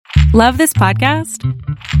Love this podcast?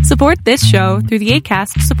 Support this show through the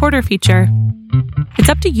Acast supporter feature. It's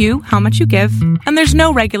up to you how much you give, and there's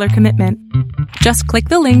no regular commitment. Just click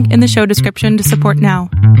the link in the show description to support now.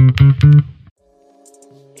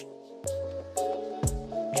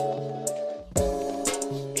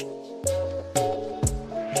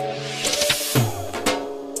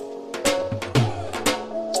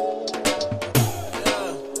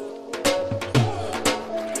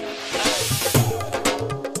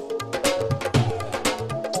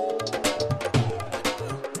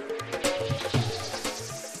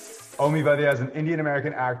 Homi Vaidya is an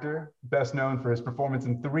Indian-American actor, best known for his performance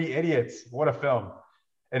in Three Idiots. What a film.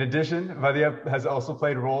 In addition, Vaidya has also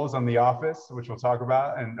played roles on The Office, which we'll talk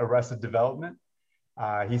about, and Arrested Development.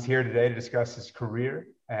 He's here today to discuss his career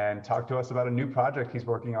and talk to us about a new project he's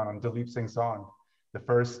working on Dalip Singh Song, the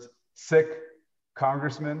first Sikh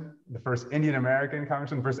congressman, the first Indian-American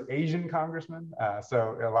congressman, the first Asian congressman.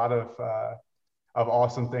 So a lot of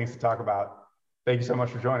awesome things to talk about. Thank you so much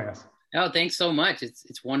for joining us. Oh, thanks so much.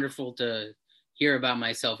 It's wonderful to hear about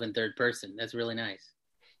myself in third person. That's really nice.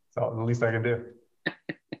 So the least I can do.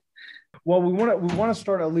 Well, we want to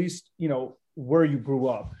start at least, where you grew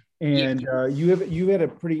up, and you had a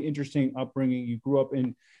pretty interesting upbringing. You grew up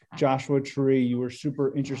in Joshua Tree. You were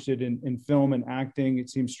super interested in film and acting. It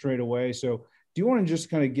seems straight away. So, do you want to just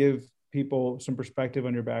kind of give people some perspective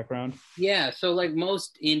on your background? Yeah. So, like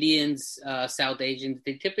most Indians, South Asians,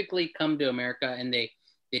 they typically come to America and they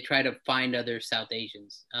try to find other South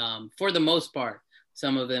Asians. For the most part,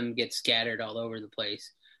 some of them get scattered all over the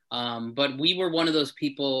place. But we were one of those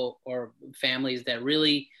people or families that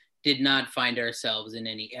really did not find ourselves in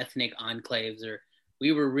any ethnic enclaves, or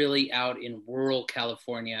we were really out in rural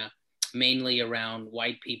California, mainly around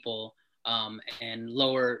white people and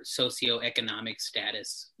lower socioeconomic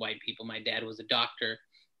status white people. My dad was a doctor,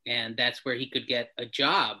 and that's where he could get a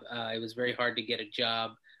job. It was very hard to get a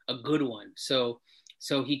job, a good one. So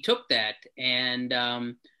he took that, and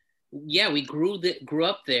we grew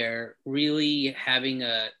up there, really having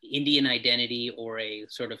a Indian identity or a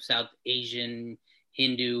sort of South Asian,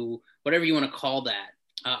 Hindu, whatever you want to call that,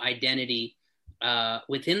 identity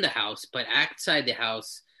within the house. But outside the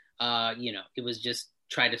house, it was just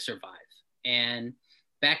try to survive. And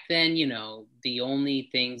back then, the only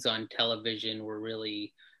things on television were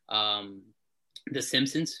really The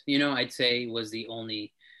Simpsons. I'd say was the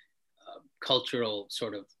only cultural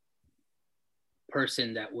sort of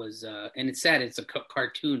person that was and it's sad, it's a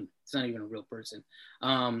cartoon, it's not even a real person,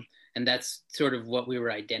 and that's sort of what we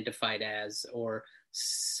were identified as, or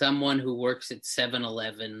someone who works at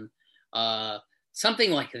 7-Eleven, something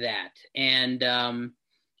like that. And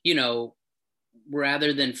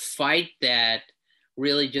rather than fight that,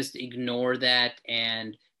 really just ignore that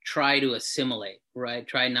and try to assimilate, right?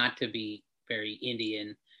 Try not to be very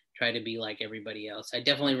Indian, try to be like everybody else. I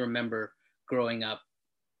definitely remember growing up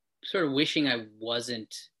sort of wishing I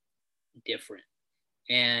wasn't different.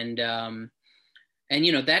 And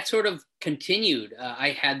that sort of continued. I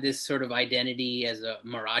had this sort of identity as a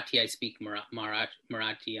Marathi. I speak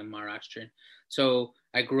Marathi, I'm Maharashtrian. So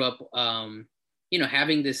I grew up,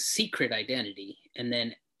 having this secret identity, and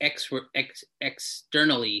then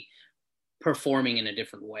externally performing in a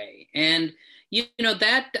different way. And,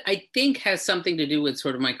 that I think has something to do with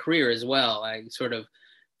sort of my career as well. I sort of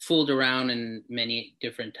fooled around in many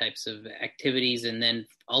different types of activities, and then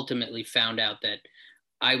ultimately found out that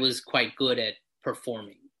I was quite good at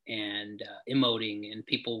performing and emoting, and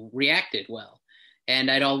people reacted well. And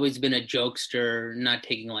I'd always been a jokester, not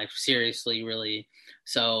taking life seriously, really.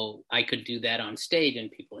 So I could do that on stage, and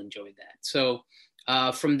people enjoyed that. So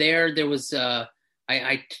from there was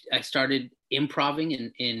I started improving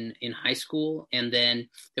in high school, and then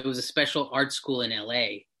there was a special art school in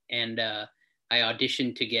LA, and I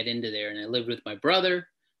auditioned to get into there, and I lived with my brother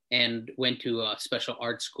and went to a special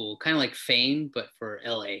art school, kind of like FAME, but for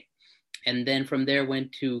LA. And then from there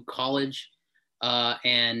went to college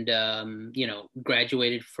and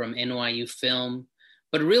graduated from NYU Film.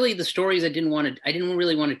 But really the stories I didn't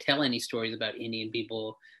really want to tell any stories about Indian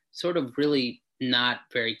people, sort of really not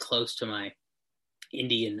very close to my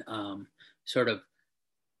Indian sort of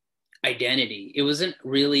identity. It wasn't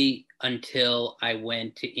really until I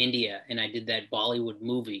went to India and I did that Bollywood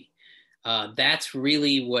movie. That's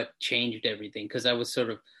really what changed everything, because I was sort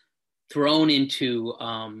of thrown into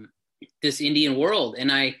this Indian world,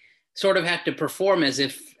 and I sort of had to perform as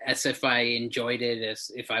if I enjoyed it, as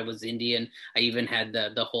if I was Indian. I even had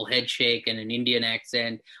the whole head shake and an Indian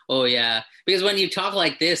accent. Oh yeah, because when you talk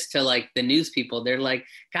like this to like the news people, they're like,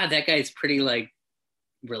 God, that guy's pretty like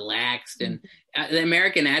relaxed, and the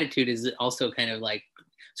American attitude is also kind of like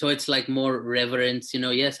So it's like more reverence,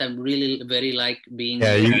 yes, I'm really very like being.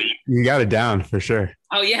 Yeah, you got it down for sure.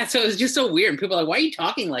 Oh yeah. So it's just so weird. And people are like, why are you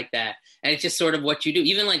talking like that? And it's just sort of what you do.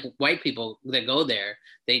 Even like white people that go there,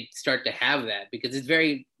 they start to have that because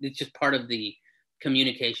it's just part of the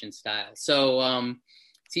communication style. So,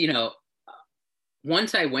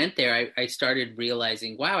 once I went there, I started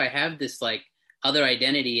realizing, wow, I have this like other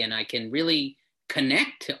identity and I can really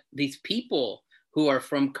connect to these people who are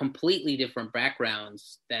from completely different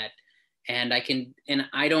backgrounds and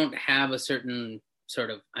I don't have a certain sort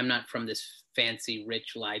of, I'm not from this fancy,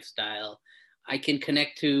 rich lifestyle. I can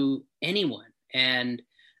connect to anyone. And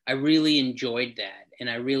I really enjoyed that. And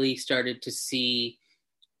I really started to see,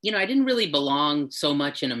 I didn't really belong so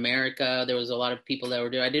much in America. There was a lot of people that were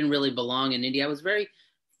doing, I didn't really belong in India. I was very,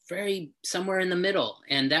 very somewhere in the middle.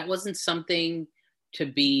 And that wasn't something to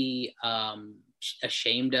be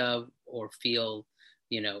ashamed of or feel,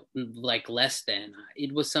 like less than.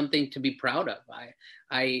 It was something to be proud of.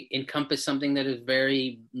 I encompass something that is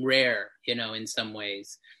very rare, in some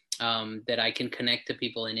ways, that I can connect to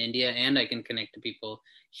people in India and I can connect to people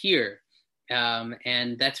here.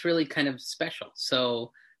 And that's really kind of special.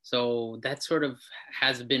 So that sort of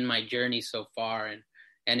has been my journey so far.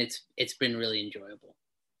 And it's been really enjoyable.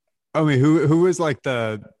 I mean, who was like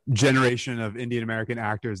the generation of Indian American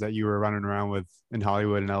actors that you were running around with in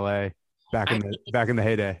Hollywood and LA back in the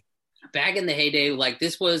heyday? Back in the heyday, like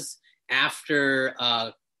this was after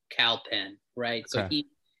Kal Penn, right? So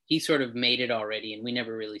he sort of made it already, and we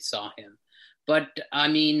never really saw him. But I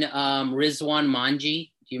mean, Rizwan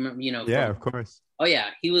Manji, do you remember? Yeah, of course. Oh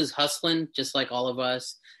yeah, he was hustling just like all of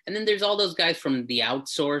us. And then there's all those guys from the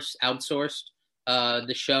outsourced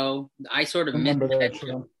the show. I sort of missed that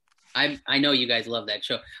show. I know you guys love that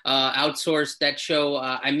show. Outsourced, that show.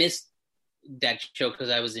 I missed that show because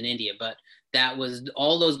I was in India, but that was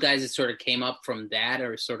all those guys that sort of came up from that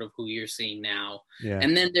are sort of who you're seeing now. Yeah.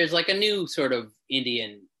 And then there's like a new sort of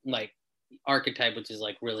Indian like archetype, which is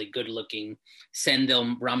like really good looking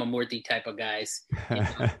Sendhil Ramamurthy type of guys.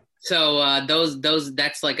 So those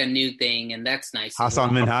that's like a new thing, and that's nice. Hassan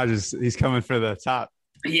Minhaj he's coming for the top.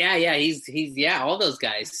 Yeah, he's all those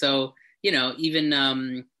guys. So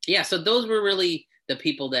even so those were really the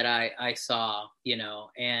people that I saw,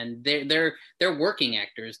 and they're working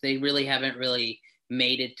actors. They really haven't really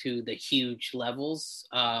made it to the huge levels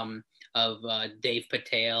of Dave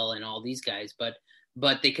Patel and all these guys, but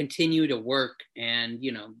they continue to work, and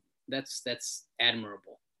that's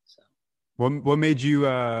admirable. So what made you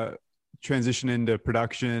transition into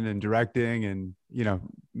production and directing and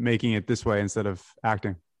making it this way instead of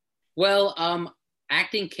acting? Well,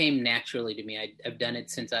 acting came naturally to me. I've done it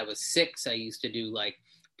since I was 6. I used to do like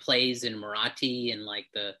plays in Marathi and like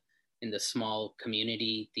in the small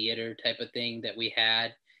community theater type of thing that we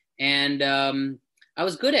had. And I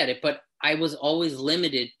was good at it, but I was always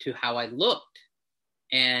limited to how I looked.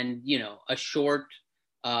 And, a short,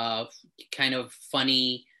 kind of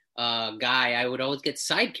funny guy, I would always get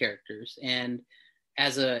side characters. And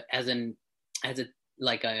as a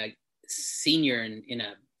senior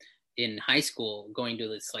in high school, going to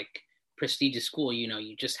this like prestigious school,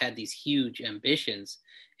 you just had these huge ambitions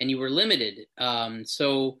and you were limited.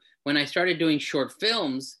 So when I started doing short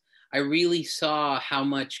films, I really saw how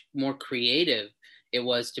much more creative it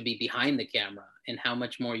was to be behind the camera and how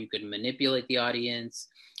much more you could manipulate the audience.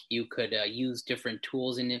 You could use different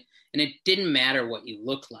tools in it, and it didn't matter what you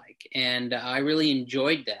looked like. And I really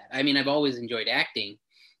enjoyed that. I mean, I've always enjoyed acting,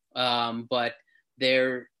 but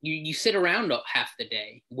you sit around half the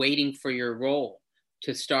day waiting for your role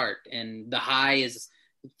to start, and the high is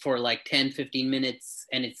for like 10-15 minutes,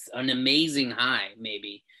 and it's an amazing high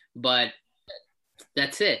maybe, but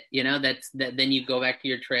that's it. Then you go back to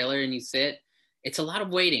your trailer and you sit. It's a lot of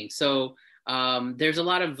waiting. So there's a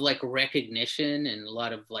lot of like recognition and a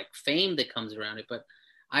lot of like fame that comes around it, but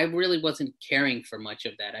I really wasn't caring for much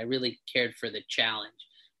of that. I really cared for the challenge.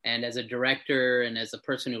 And as a director and as a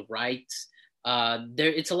person who writes,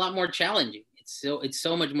 it's a lot more challenging. It's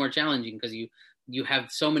so much more challenging because you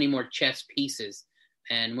have so many more chess pieces.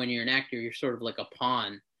 And when you're an actor, you're sort of like a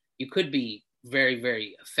pawn. You could be very,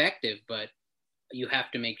 very effective, but you have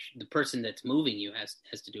to make the person that's moving you has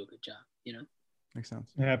to do a good job, Makes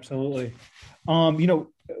sense. Yeah, absolutely.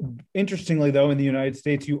 Interestingly though, in the United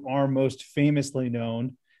States, you are most famously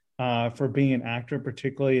known for being an actor,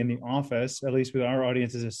 particularly in The Office, at least with our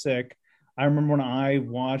audience as a sick. I remember when I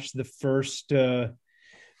watched the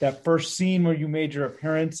that first scene where you made your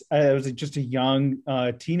appearance. I was just a young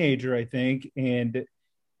teenager, I think, and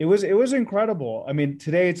it was incredible. I mean,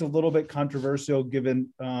 today it's a little bit controversial given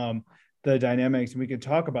the dynamics, and we can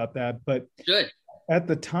talk about that. But good. At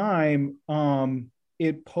the time,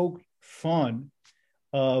 it poked fun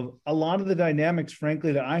of a lot of the dynamics,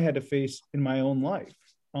 frankly, that I had to face in my own life,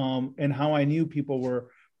 and how I knew people were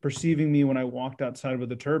perceiving me when I walked outside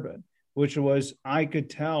with a turban, which was, I could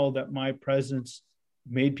tell that my presence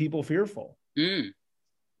made people fearful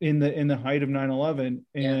in the height of 9/11.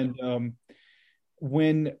 And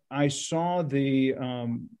when I saw the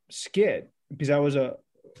skit, because I was a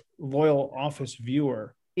loyal Office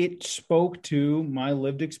viewer, it spoke to my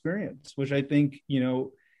lived experience, which I think,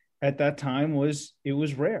 at that time was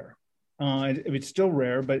rare. It's still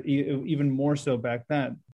rare, but even more so back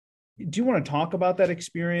then. Do you want to talk about that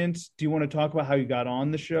experience? Do you want to talk about how you got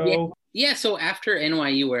on the show? Yeah. So after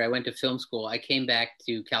NYU, where I went to film school, I came back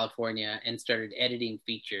to California and started editing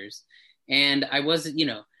features. And I was,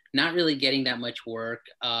 not really getting that much work.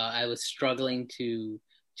 I was struggling to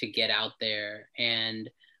get out there. And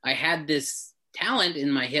I had this talent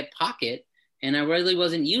in my hip pocket, and I really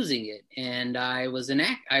wasn't using it. And I was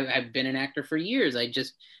I've been an actor for years. I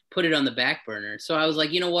just put it on the back burner. So I was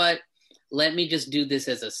like, you know what? Let me just do this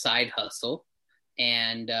as a side hustle.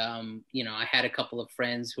 And, I had a couple of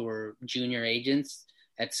friends who were junior agents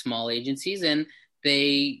at small agencies, and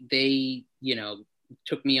they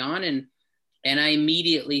took me on, and I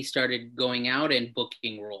immediately started going out and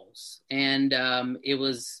booking roles. And it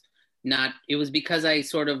was because I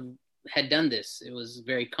sort of had done this. It was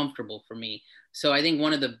very comfortable for me. So I think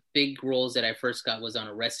one of the big roles that I first got was on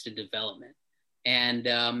Arrested Development. And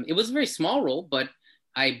it was a very small role, but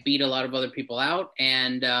I beat a lot of other people out.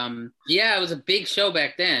 And it was a big show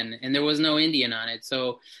back then, and there was no Indian on it.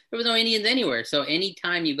 So there was no Indians anywhere. So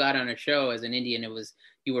anytime you got on a show as an Indian,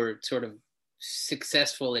 you were sort of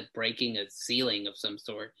successful at breaking a ceiling of some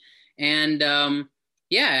sort. And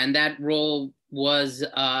and that role was,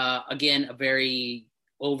 again, a very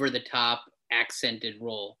over-the-top accented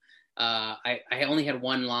role. I only had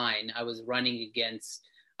one line. I was running against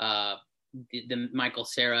the Michael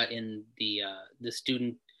Cera in the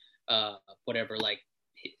student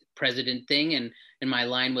president thing, and my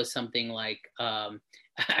line was something like, I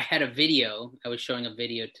had a video. I was showing a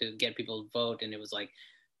video to get people to vote, and it was like,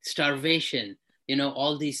 starvation,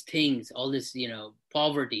 all these things, all this,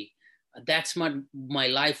 poverty. That's what my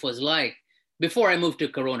life was like before I moved to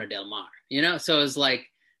Corona del Mar, So it was like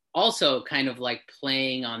also kind of like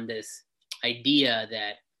playing on this idea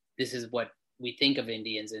that this is what we think of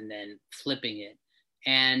Indians, and then flipping it.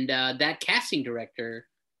 And that casting director,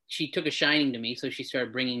 she took a shining to me. So she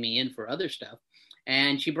started bringing me in for other stuff.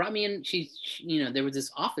 And she brought me in, she there was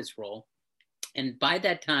this Office role. And by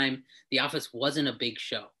that time, The Office wasn't a big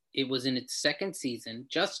show. It was in its second season,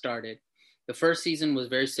 just started. The first season was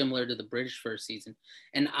very similar to the British first season.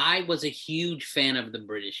 And I was a huge fan of the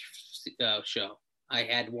British show. I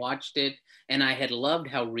had watched it, and I had loved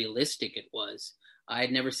how realistic it was. I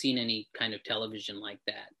had never seen any kind of television like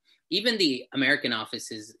that. Even the American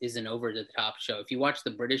Office is an over-the-top show. If you watch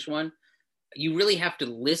the British one, you really have to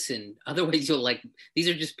listen. Otherwise, these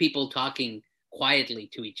are just people talking quietly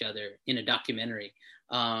to each other in a documentary.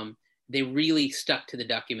 They really stuck to the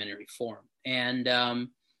documentary form. And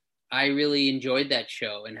I really enjoyed that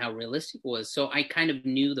show and how realistic it was. So I kind of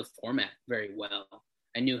knew the format very well.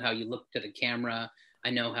 I knew how you look to the camera. I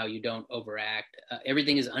know how you don't overact.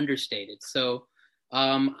 Everything is understated. So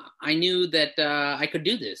I knew that I could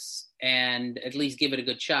do this and at least give it a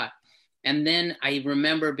good shot. And then I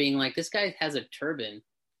remember being like, this guy has a turban.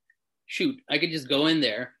 Shoot, I could just go in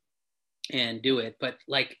there and do it. But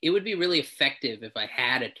it would be really effective if I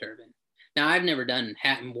had a turban. Now, I've never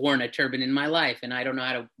worn a turban in my life, and I don't know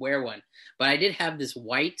how to wear one. But I did have this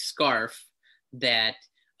white scarf that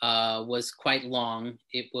was quite long.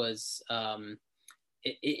 It was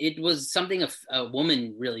it was something a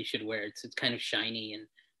woman really should wear. It's kind of shiny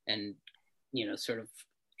and sort of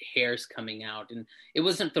hair's coming out, and it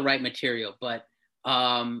wasn't the right material. But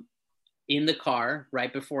in the car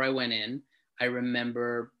right before I went in, I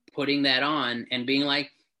remember putting that on and being like,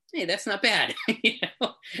 hey, that's not bad.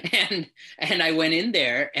 And I went in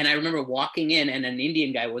there, and I remember walking in, and an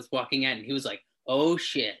Indian guy was walking in, and he was like, oh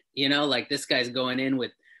shit, this guy's going in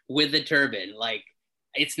with the turban.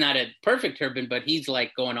 It's not a perfect turban, but he's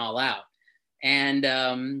going all out. And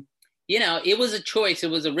it was a choice.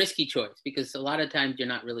 It was a risky choice, because a lot of times you're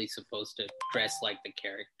not really supposed to dress like the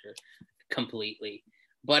character completely.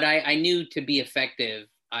 But I knew to be effective,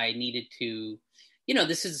 I needed to,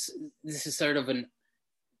 this is sort of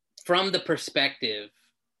from the perspective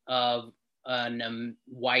of a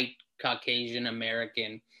white Caucasian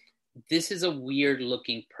American, this is a weird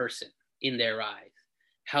looking person in their eyes.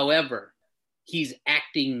 However, he's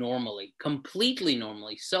acting normally, completely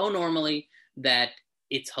normally, so normally that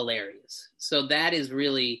it's hilarious. So that is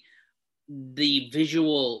really the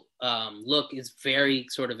visual look is very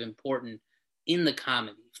sort of important in the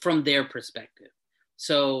comedy from their perspective.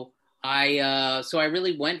 So I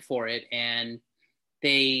really went for it, and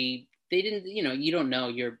they didn't, you don't know,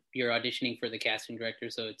 you're auditioning for the casting director,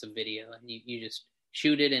 so it's a video, and you just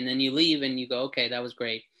shoot it, and then you leave and you go, okay, that was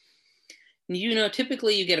great. And,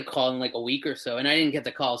 typically you get a call in like a week or so, and I didn't get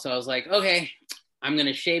the call, so I was like, okay, I'm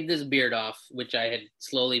gonna shave this beard off, which I had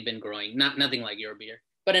slowly been growing, nothing like your beard,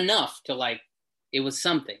 but enough to like, it was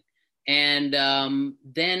something. And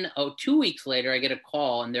then 2 weeks later, I get a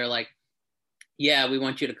call, and they're like, yeah, we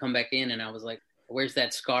want you to come back in. And I was like, where's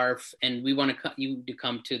that scarf? And we want you to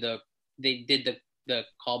come to they did the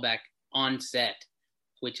callback on set,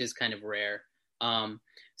 which is kind of rare.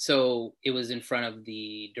 So it was in front of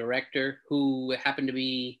the director, who happened to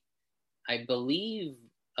be, I believe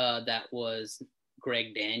that was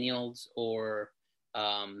Greg Daniels or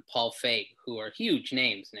Paul Feig, who are huge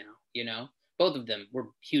names now, Both of them were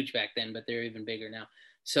huge back then, but they're even bigger now.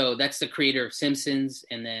 So that's the creator of Simpsons,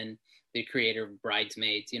 and then the creator of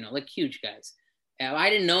Bridesmaids, like huge guys.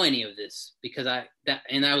 I didn't know any of this because that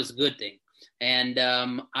was a good thing. And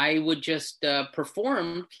I would just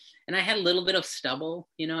perform, and I had a little bit of stubble,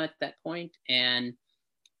 at that point. And,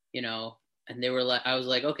 and they were like, I was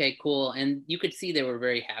like, okay, cool. And you could see they were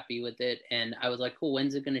very happy with it. And I was like, cool,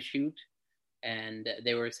 when's it going to shoot? And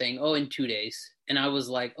they were saying, oh, in 2 days. And I was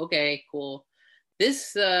like, okay, cool.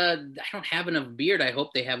 This, I don't have enough beard. I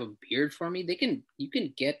hope they have a beard for me. You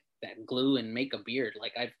can get that glue and make a beard.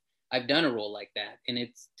 Like I've done a role like that, and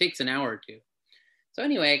it takes an hour or two. So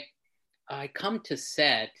anyway, I come to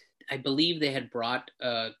set. I believe they had brought,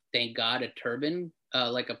 thank God, a turban,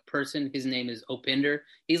 like a person. His name is Opinder.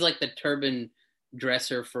 He's like the turban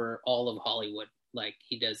dresser for all of Hollywood. Like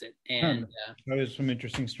he does it. And that is some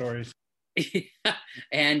interesting stories.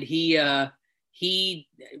 And he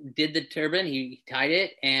did the turban. He tied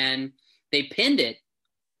it, and they pinned it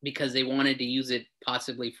because they wanted to use it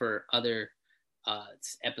possibly for other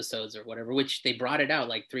episodes or whatever, which they brought it out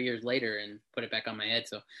like 3 years later and put it back on my head.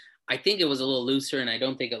 So I think it was a little looser, and I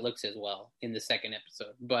don't think it looks as well in the second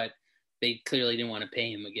episode, but they clearly didn't want to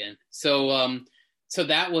pay him again. So so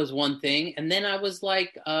that was one thing. And then I was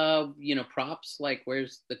like, props, like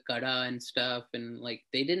where's the kata and stuff? And like,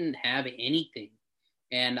 they didn't have anything.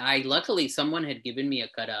 And luckily someone had given me a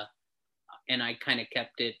kata, and I kind of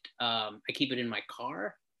kept it. I keep it in my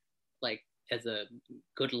car, like as a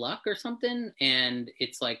good luck or something. And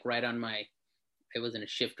it's like right on it wasn't a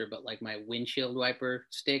shifter, but like my windshield wiper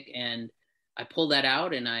stick. And I pulled that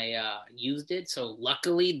out and I used it. So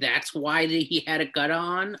luckily that's why he had a kata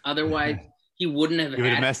on. Otherwise he wouldn't have. You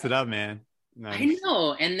would have messed it up, man. Nice. I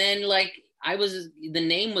know. And then like the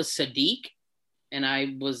name was Sadiq, and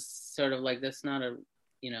I was sort of like, that's not a,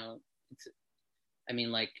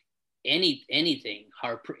 like anything,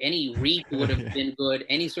 any wreath would have been good,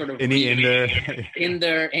 any sort of any in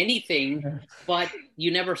there, anything, but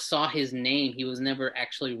you never saw his name. He was never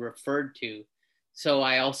actually referred to. So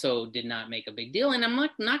I also did not make a big deal, and I'm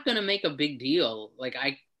not going to make a big deal. Like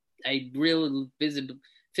I really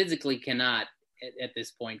physically cannot at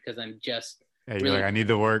this point, because I'm just you're like, I need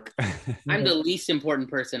the work. I'm the least important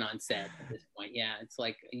person on set at this point. Yeah, it's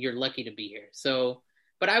like, you're lucky to be here. So,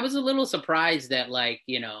 but I was a little surprised that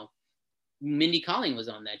Mindy Kaling was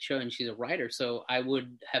on that show, and she's a writer. So I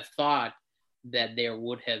would have thought that there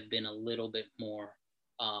would have been a little bit more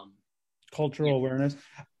cultural awareness.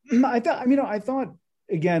 I thought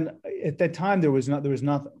again, at that time there was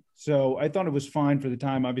nothing. So I thought it was fine for the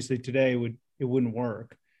time. Obviously today it wouldn't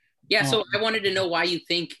work. Yeah. So I wanted to know why you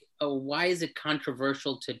think, why is it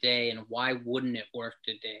controversial today, and why wouldn't it work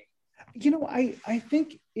today? I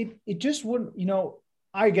think it just wouldn't,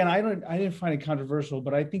 I didn't find it controversial,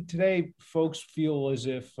 but I think today folks feel as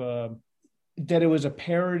if that it was a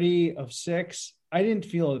parody of Six. I didn't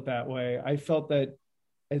feel it that way. I felt that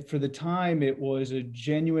for the time it was a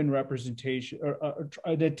genuine representation, or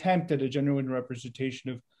an attempt at a genuine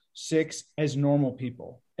representation of Six as normal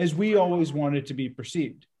people, as we always wanted to be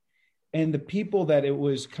perceived. And the people that it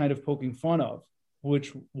was kind of poking fun of,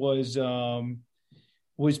 which was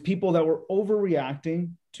people that were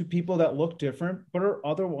overreacting to people that look different, but are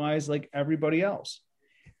otherwise like everybody else.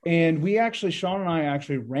 And Sean and I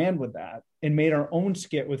actually ran with that and made our own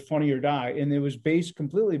skit with Funny or Die. And it was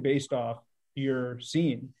completely based off your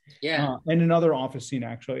scene. Yeah. And another Office scene,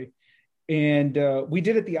 actually. And we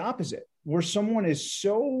did it the opposite, where someone is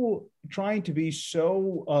so trying to be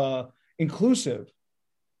so inclusive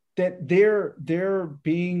that they're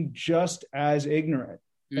being just as ignorant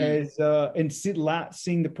as and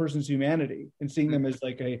seeing the person's humanity and seeing them as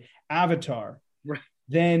like a avatar. Right.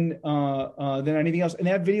 than anything else. And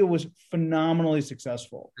that video was phenomenally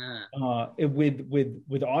successful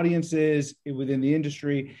with audiences within the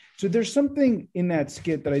industry. So there's something in that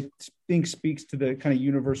skit that I think speaks to the kind of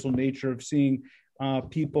universal nature of seeing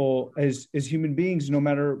people as human beings, no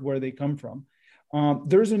matter where they come from.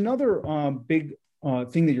 There's another big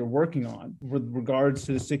thing that you're working on with regards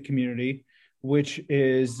to the Sikh community, which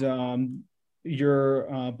is your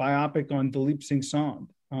biopic on Dalip Singh Sandh.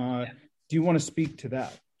 Do you want to speak to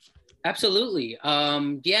that? Absolutely.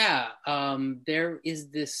 There is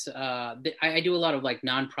this, I do a lot of like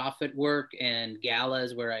nonprofit work and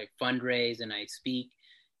galas where I fundraise and I speak.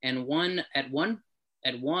 And at one,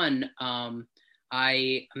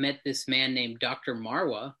 I met this man named Dr.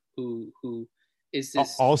 Marwa, who is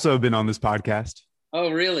this also been on this podcast. Oh,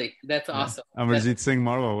 really? That's awesome. Amarjeet Singh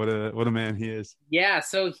Marwa, what a man he is. Yeah.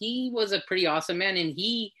 So he was a pretty awesome man, and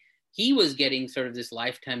he was getting sort of this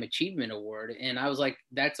Lifetime Achievement Award. And I was like,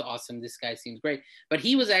 that's awesome. This guy seems great. But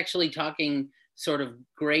he was actually talking sort of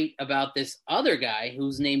great about this other guy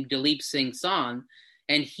who's named Dalip Singh Sandh.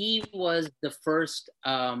 And he was the first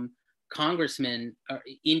congressman,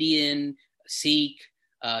 Indian, Sikh,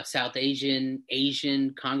 South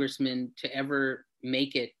Asian congressman to ever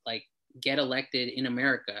make it, like, get elected in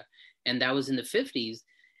America. And that was in the 50s.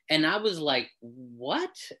 And I was like,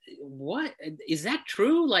 what is that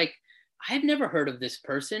true? Like, I had never heard of this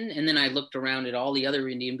person. And then I looked around at all the other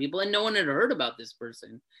Indian people and no one had heard about this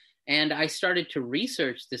person. And I started to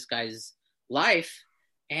research this guy's life.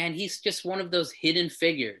 And he's just one of those hidden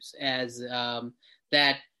figures as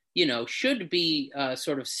that, should be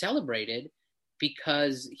sort of celebrated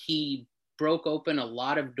because he broke open a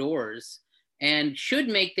lot of doors and should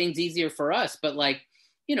make things easier for us. But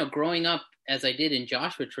growing up as I did in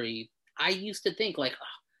Joshua Tree, I used to think like,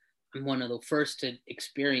 I'm one of the first to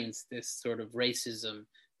experience this sort of racism,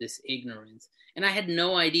 this ignorance. And I had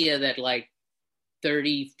no idea that like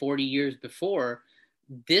 30, 40 years before,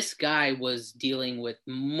 this guy was dealing with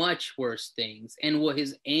much worse things. And what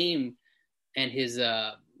his aim and his,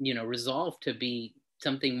 resolve to be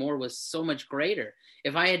something more was so much greater.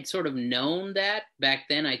 If I had sort of known that back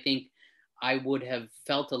then, I think I would have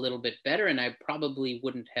felt a little bit better, and I probably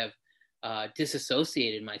wouldn't have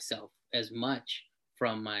disassociated myself as much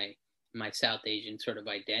from my South Asian sort of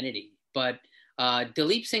identity. But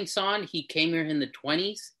Dalip Singh Sandh, he came here in the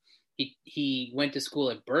 1920s. He went to school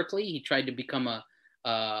at Berkeley. He tried to become a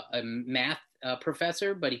math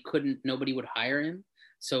professor, but he couldn't. Nobody would hire him.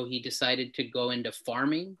 So he decided to go into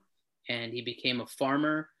farming, and he became a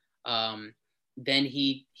farmer. Then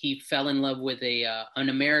he fell in love with an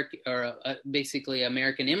American, or basically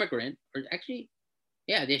American immigrant, or actually,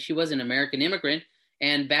 yeah, she was an American immigrant.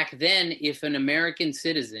 And back then, if an American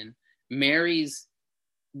citizen marries,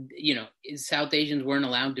 South Asians weren't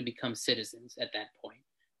allowed to become citizens at that point.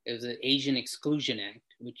 It was an Asian Exclusion Act,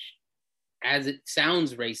 which, as it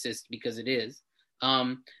sounds racist because it is,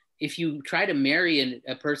 if you try to marry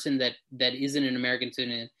a person that isn't an American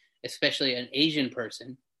citizen, especially an Asian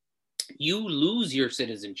person, you lose your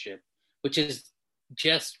citizenship, which is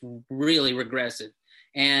just really regressive.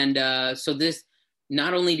 And so this,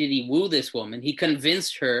 not only did he woo this woman, he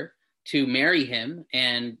convinced her to marry him,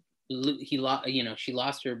 and she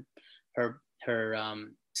lost her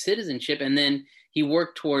citizenship. And then he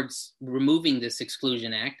worked towards removing this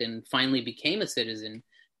Exclusion Act and finally became a citizen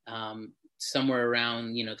somewhere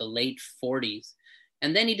around, the late 40s.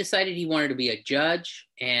 And then he decided he wanted to be a judge,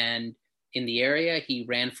 and in the area, he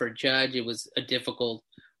ran for judge. It was a difficult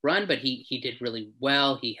run, but he did really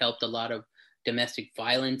well. He helped a lot of domestic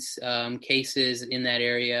violence cases in that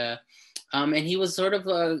area. And he was sort of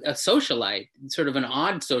a socialite, sort of an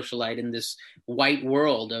odd socialite in this white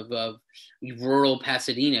world of rural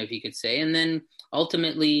Pasadena, if you could say. And then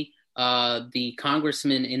ultimately, the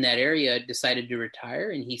congressman in that area decided to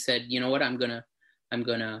retire, and he said, "You know what? I'm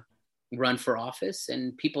gonna run for office."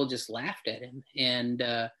 And people just laughed at him. And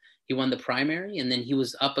he won the primary, and then he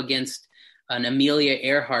was up against an Amelia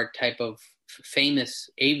Earhart type of famous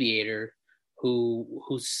aviator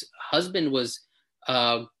whose husband was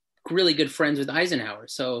really good friends with Eisenhower.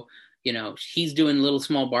 So, he's doing little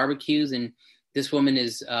small barbecues, and this woman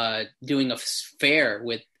is doing a fair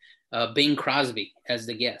with Bing Crosby as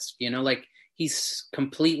the guest. He's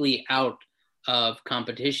completely out of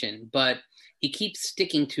competition, but he keeps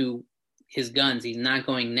sticking to his guns. He's not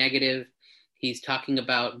going negative. He's talking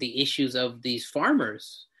about the issues of these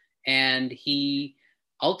farmers, and he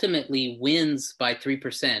ultimately wins by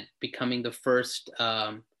 3%, becoming the first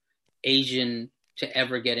Asian to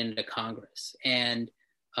ever get into Congress. And,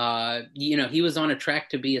 he was on a track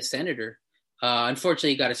to be a senator.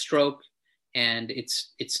 Unfortunately, he got a stroke, and it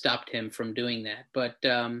stopped him from doing that. But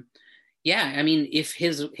yeah, I mean, if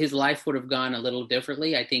his life would have gone a little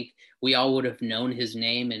differently, I think we all would have known his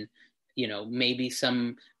name, and maybe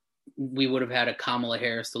we would have had a Kamala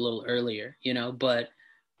Harris a little earlier,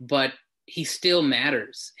 but he still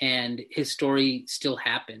matters, and his story still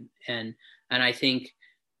happened, and I think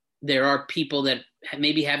there are people that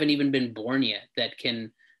maybe haven't even been born yet that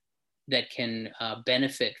can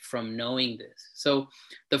benefit from knowing this. So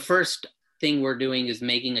the first thing we're doing is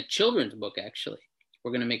making a children's book. Actually,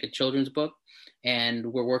 we're going to make a children's book, and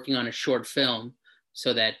we're working on a short film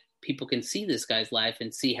so that people can see this guy's life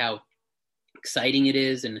and see how exciting it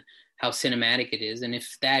is and how cinematic it is. And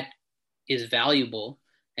if that is valuable,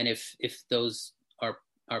 and if those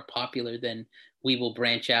are popular, then we will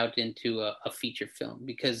branch out into a feature film,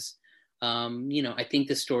 because I think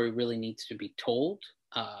the story really needs to be told,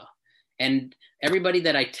 and everybody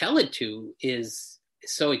that I tell it to is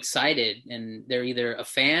so excited, and they're either a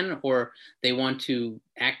fan or they want to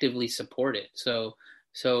actively support it. So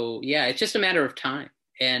yeah, it's just a matter of time,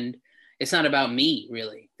 and it's not about me,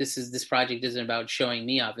 really. This project isn't about showing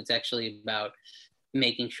me off. It's actually about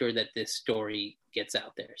making sure that this story gets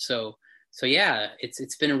out there. So yeah,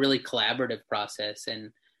 it's been a really collaborative process,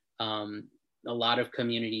 and a lot of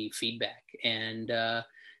community feedback, and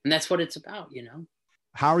that's what it's about,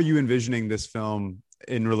 How are you envisioning this film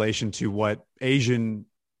in relation to what Asian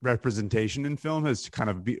representation in film has kind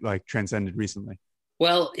of transcended recently?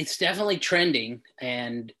 Well, it's definitely trending,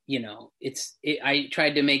 and I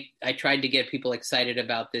tried to get people excited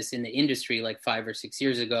about this in the industry like 5 or 6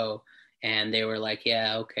 years ago, and they were like,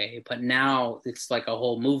 yeah, okay. But now it's like a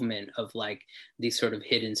whole movement of like these sort of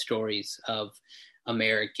hidden stories of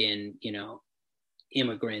American,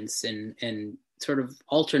 immigrants and sort of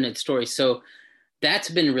alternate stories. So that's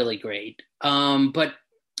been really great. But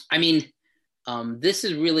I mean, this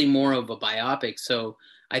is really more of a biopic. So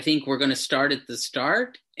I think we're going to start at the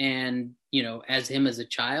start, and, as him as a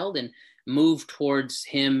child, and move towards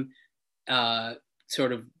him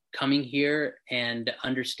sort of coming here and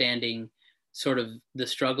understanding sort of the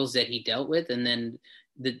struggles that he dealt with, and then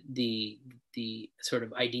the sort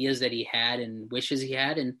of ideas that he had and wishes he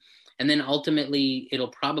had. And then ultimately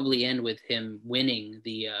it'll probably end with him winning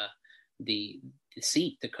the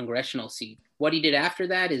seat, the congressional seat. What he did after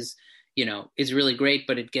that is really great,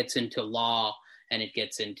 but it gets into law, and it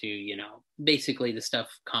gets into, basically the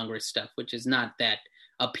Congress stuff, which is not that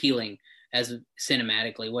appealing as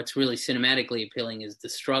cinematically. What's really cinematically appealing is the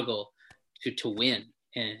struggle to win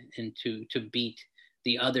and to beat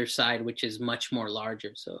the other side, which is much more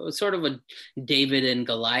larger. So it's sort of a David and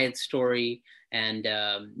Goliath story, and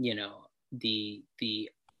the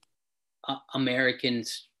American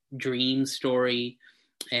dream story,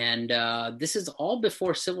 and this is all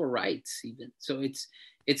before civil rights even. So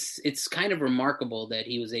it's kind of remarkable that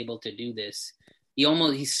he was able to do this.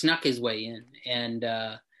 He snuck his way in, and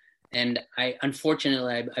I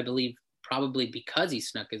unfortunately I believe probably because he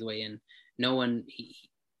snuck his way in, no one he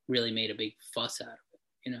really made a big fuss out of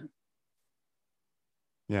it,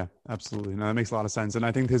 Yeah, absolutely. No, that makes a lot of sense. And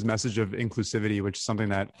I think his message of inclusivity, which is something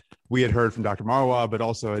that we had heard from Dr. Marwa, but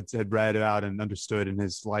also had read about and understood in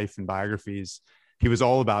his life and biographies, he was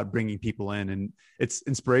all about bringing people in. And it's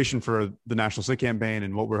inspiration for the National Sick Campaign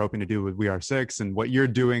and what we're hoping to do with We Are Six, and what you're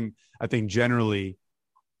doing. I think generally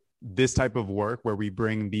this type of work where we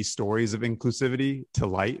bring these stories of inclusivity to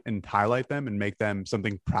light and highlight them and make them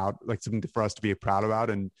something proud, like something for us to be proud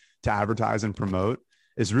about and to advertise and promote,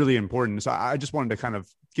 is really important. So I just wanted to kind of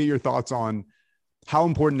get your thoughts on how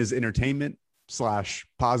important is entertainment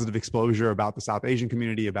 / positive exposure about the South Asian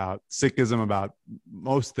community, about Sikhism, about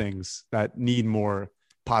most things that need more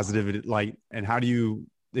positive light, and how do you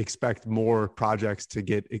expect more projects to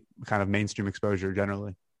get kind of mainstream exposure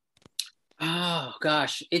generally? Oh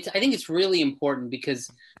gosh, I think it's really important, because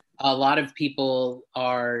a lot of people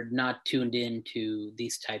are not tuned into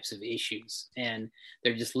these types of issues, and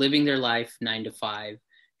they're just living their life 9 to 5,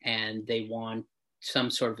 and they want some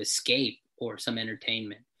sort of escape or some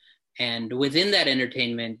entertainment. And within that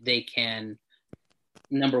entertainment, they can,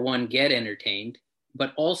 number one, get entertained,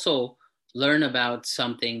 but also learn about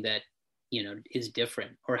something that, is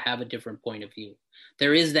different, or have a different point of view.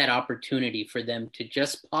 There is that opportunity for them to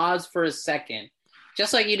just pause for a second,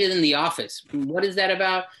 just like you did in The Office. What is that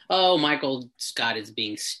about? Oh, Michael Scott is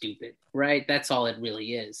being stupid, right? That's all it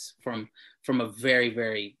really is, from a very,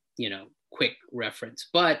 very, quick reference.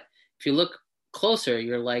 But if you look closer,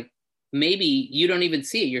 you're like, maybe you don't even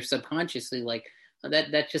see it. You're subconsciously like, oh,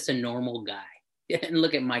 that's just a normal guy. And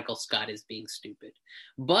look at Michael Scott as being stupid.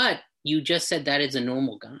 But you just said that is a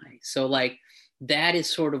normal guy. So like, that is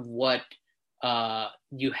sort of what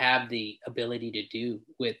you have the ability to do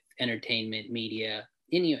with entertainment, media,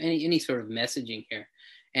 any sort of messaging here.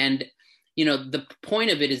 And, the point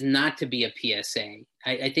of it is not to be a PSA.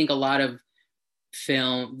 I think a lot of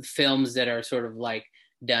films that are sort of like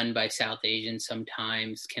done by South Asians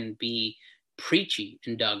sometimes can be preachy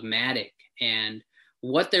and dogmatic. And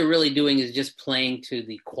what they're really doing is just playing to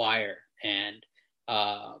the choir. And,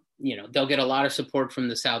 they'll get a lot of support from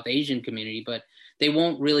the South Asian community, but they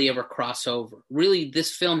won't really ever cross over. Really,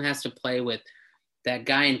 this film has to play with that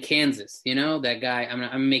guy in Kansas, that guy,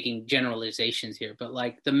 I'm making generalizations here, but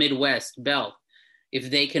like the Midwest belt,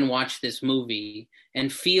 if they can watch this movie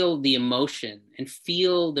and feel the emotion and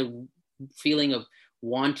feel the feeling of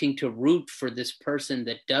wanting to root for this person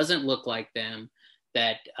that doesn't look like them,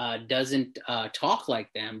 that doesn't talk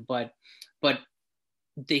like them, but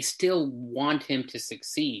they still want him to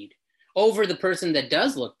succeed over the person that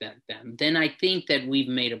does look like them, then I think that we've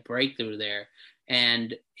made a breakthrough there,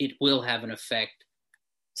 and it will have an effect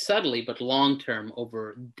subtly but long-term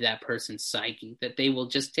over that person's psyche, that they will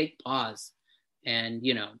just take pause. And,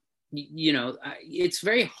 it's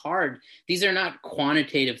very hard. These are not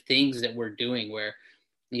quantitative things that we're doing where,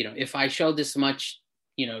 if I show this much,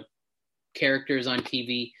 characters on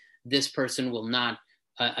TV, this person will not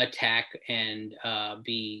attack and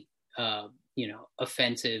be,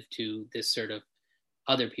 offensive to this sort of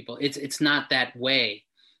other people. It's not that way.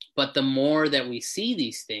 But the more that we see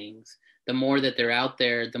these things, the more that they're out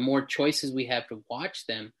there, the more choices we have to watch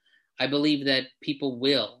them, I believe that people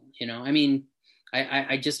will,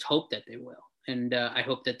 I just hope that they will. And I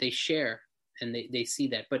hope that they share and they see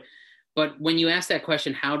that. But when you ask that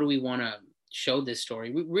question, how do we want to show this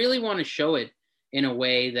story? We really want to show it in a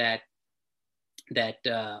way that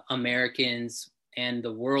Americans and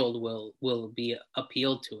the world will be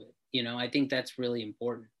appealed to it. I think that's really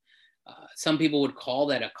important. Some people would call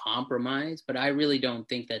that a compromise, but I really don't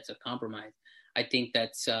think that's a compromise. I think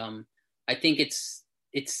that's I think it's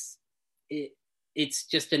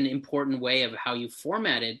just an important way of how you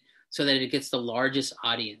format it so that it gets the largest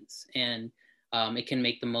audience and it can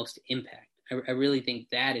make the most impact. I really think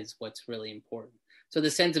that is what's really important. So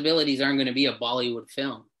the sensibilities aren't going to be a Bollywood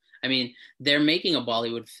film. I mean, they're making a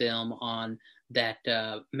Bollywood film on that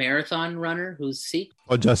marathon runner who's Sikh.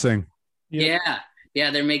 Oh, Just Singh. Yeah,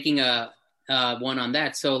 they're making a one on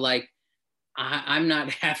that. So like, I'm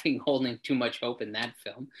not holding too much hope in that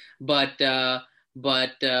film, but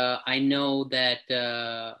I know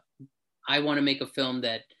that I want to make a film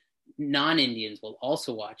that non-Indians will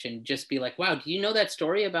also watch and just be like, wow, do you know that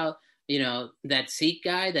story about that Sikh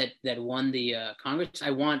guy that won the Congress?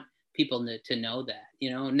 I want people to know that.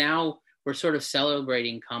 Now we're sort of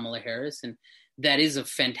celebrating Kamala Harris, and that is a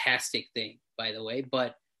fantastic thing, by the way,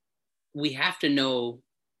 but we have to know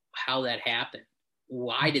how that happened.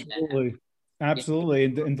 Why did that happen? Absolutely.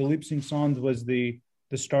 And Dalip Singh Sandh was the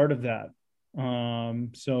start of that.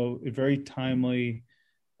 So a very timely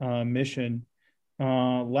mission.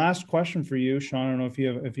 Last question for you, Sean. I don't know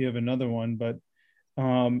if you have another one, but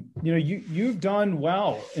you've done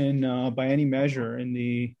well in by any measure in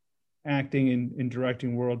the acting and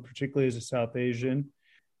directing world, particularly as a South Asian.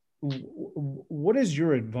 What is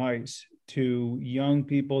your advice to young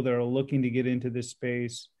people that are looking to get into this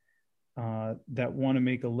space, that want to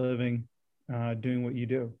make a living doing what you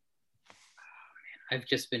do? I've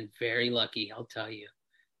just been very lucky, I'll tell you.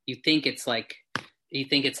 You think it's like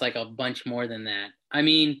a bunch more than that. I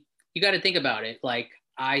mean, you got to think about it. Like,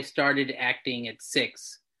 I started acting at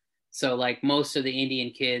 6. So like most of the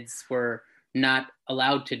Indian kids were not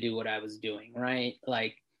allowed to do what I was doing, right?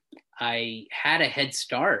 Like, I had a head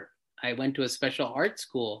start. I went to a special art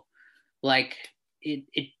school. Like, it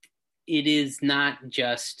is not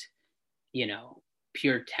just,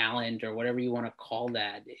 pure talent or whatever you want to call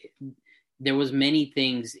that. There was many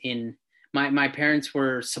things in my parents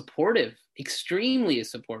were supportive, extremely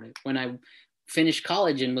supportive. When I finished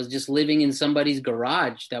college and was just living in somebody's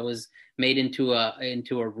garage that was made into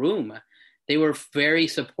a room, they were very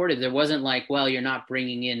supportive. There wasn't like, well, you're not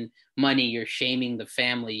bringing in money, you're shaming the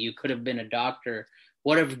family, you could have been a doctor.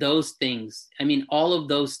 What of those things? I mean, all of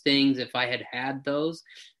those things, if I had those,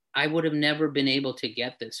 I would have never been able to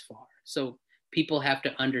get this far. So people have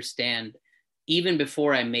to understand, even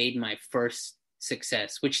before I made my first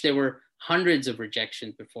success, which there were hundreds of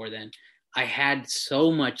rejections before then, I had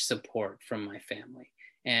so much support from my family.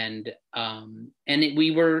 And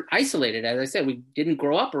we were isolated. As I said, we didn't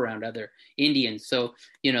grow up around other Indians. So,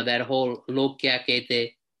 that whole log kya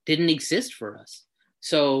kehte didn't exist for us.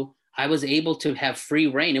 So I was able to have free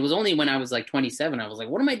reign. It was only when I was like 27, I was like,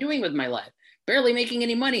 what am I doing with my life? Barely making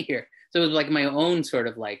any money here. So it was like my own sort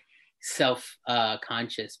of like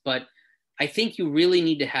self-conscious. But I think you really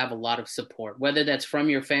need to have a lot of support, whether that's from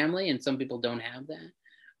your family, and some people don't have that.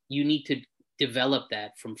 You need to develop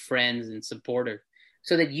that from friends and supporters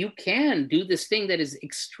so that you can do this thing that is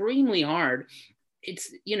extremely hard.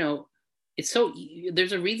 It's,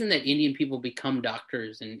 there's a reason that Indian people become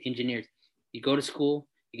doctors and engineers. You go to school,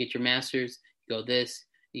 you get your master's, you go this,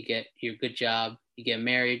 you get your good job, you get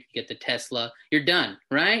married, you get the Tesla, you're done,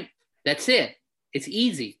 right? That's it. It's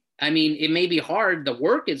easy. I mean, it may be hard. The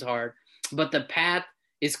work is hard, but the path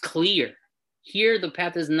is clear. Here, the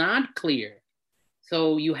path is not clear.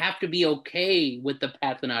 So you have to be okay with the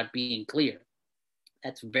path not being clear.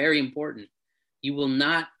 That's very important. You will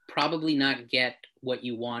probably not get what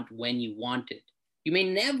you want when you want it. You may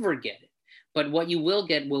never get it, but what you will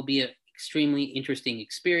get will be an extremely interesting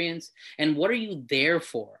experience. And what are you there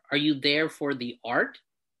for? Are you there for the art?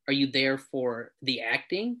 Are you there for the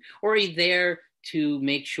acting? Or are you there to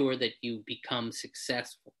make sure that you become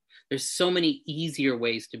successful? There's so many easier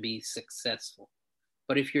ways to be successful.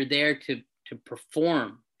 But if you're there to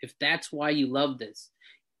perform, if that's why you love this,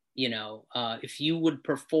 if you would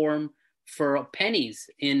perform for pennies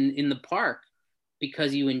in the park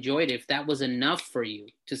because you enjoyed it, if that was enough for you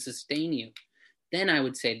to sustain you, then I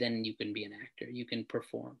would say then you can be an actor, you can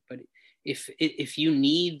perform. But if you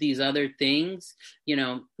need these other things,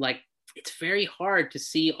 it's very hard to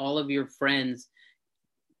see all of your friends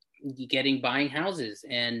buying houses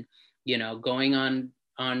and, going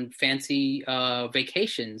on fancy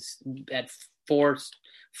vacations at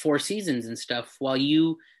four seasons and stuff while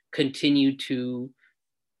you continue to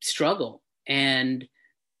struggle. And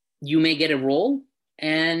you may get a role,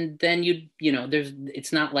 and then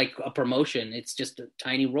it's not like a promotion. It's just a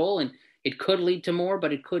tiny role, and it could lead to more,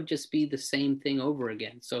 but it could just be the same thing over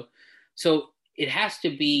again. So it has to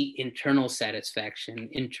be internal satisfaction,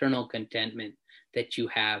 internal contentment that you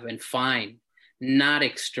have and find, not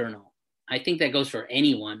external. I think that goes for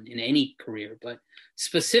anyone in any career, but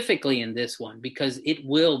specifically in this one, because it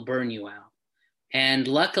will burn you out. And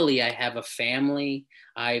luckily I have a family.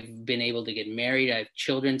 I've been able to get married. I have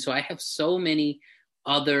children. So I have so many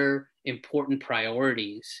other important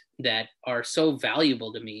priorities that are so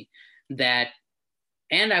valuable to me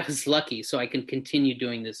and I was lucky, so I can continue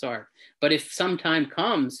doing this art. But if some time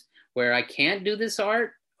comes where I can't do this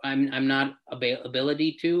art, I'm not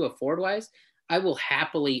ability to afford-wise, I will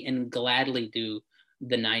happily and gladly do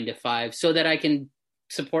the 9-to-5 so that I can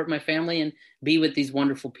support my family and be with these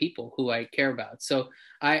wonderful people who I care about. So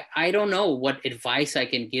I don't know what advice I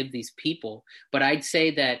can give these people, but I'd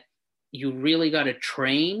say that you really got to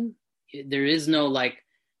train. There is no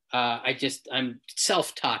I'm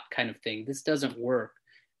self-taught kind of thing. This doesn't work.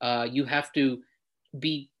 You have to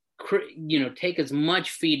take as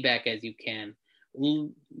much feedback as you can.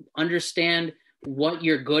 Understand what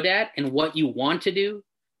you're good at and what you want to do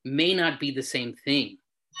may not be the same thing,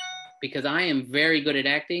 because I am very good at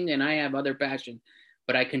acting and I have other passion,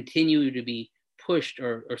 but I continue to be pushed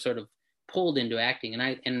or sort of pulled into acting,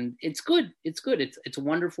 and it's good. It's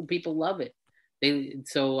wonderful. People love it.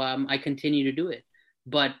 I continue to do it,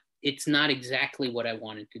 but it's not exactly what I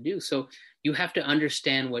wanted to do. So you have to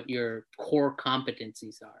understand what your core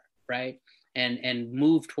competencies are, right? And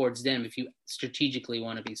move towards them if you strategically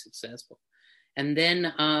want to be successful. And then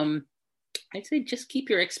I'd say just keep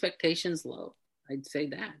your expectations low. I'd say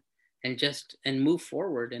that, and move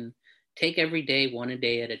forward and take every day one a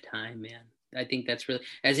day at a time, man. I think that's really,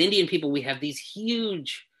 as Indian people, we have these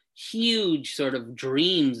huge, huge sort of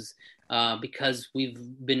dreams because we've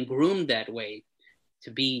been groomed that way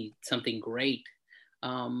to be something great.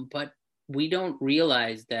 But we don't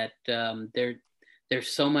realize that there's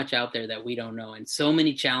so much out there that we don't know, and so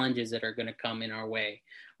many challenges that are going to come in our way,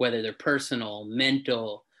 whether they're personal,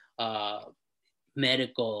 mental,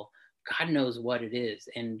 medical, God knows what it is.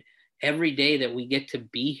 And every day that we get to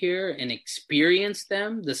be here and experience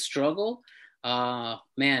them, the struggle,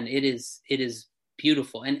 man, it is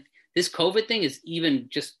beautiful. And this COVID thing has even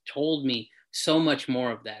just told me so much more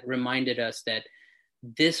of that, reminded us that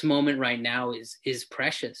this moment right now is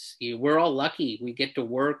precious. We're all lucky. We get to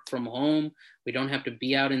work from home. We don't have to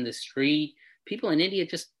be out in the street. People in India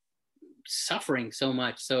just suffering so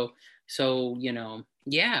much. So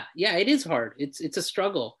yeah, it is hard. It's a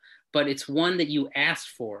struggle, but it's one that you asked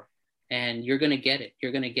for, and you're going to get it.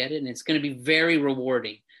 You're going to get it, and it's going to be very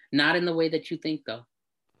rewarding. Not in the way that you think, though,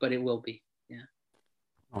 but it will be. Yeah.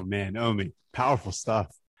 Oh man, Omi, powerful stuff.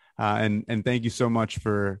 And thank you so much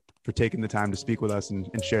for taking the time to speak with us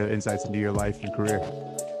and share insights into your life and career.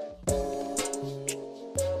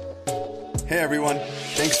 Hey everyone,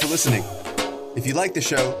 thanks for listening. If you like the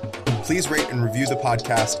show, please rate and review the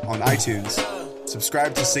podcast on iTunes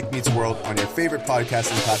subscribe to Sick Meets World on your favorite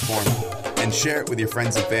podcasting platform, and share it with your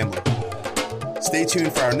friends and family. Stay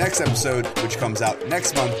tuned for our next episode, which comes out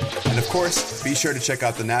next month. And of course, be sure to check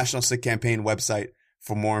out the National Sick Campaign website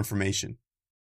for more information.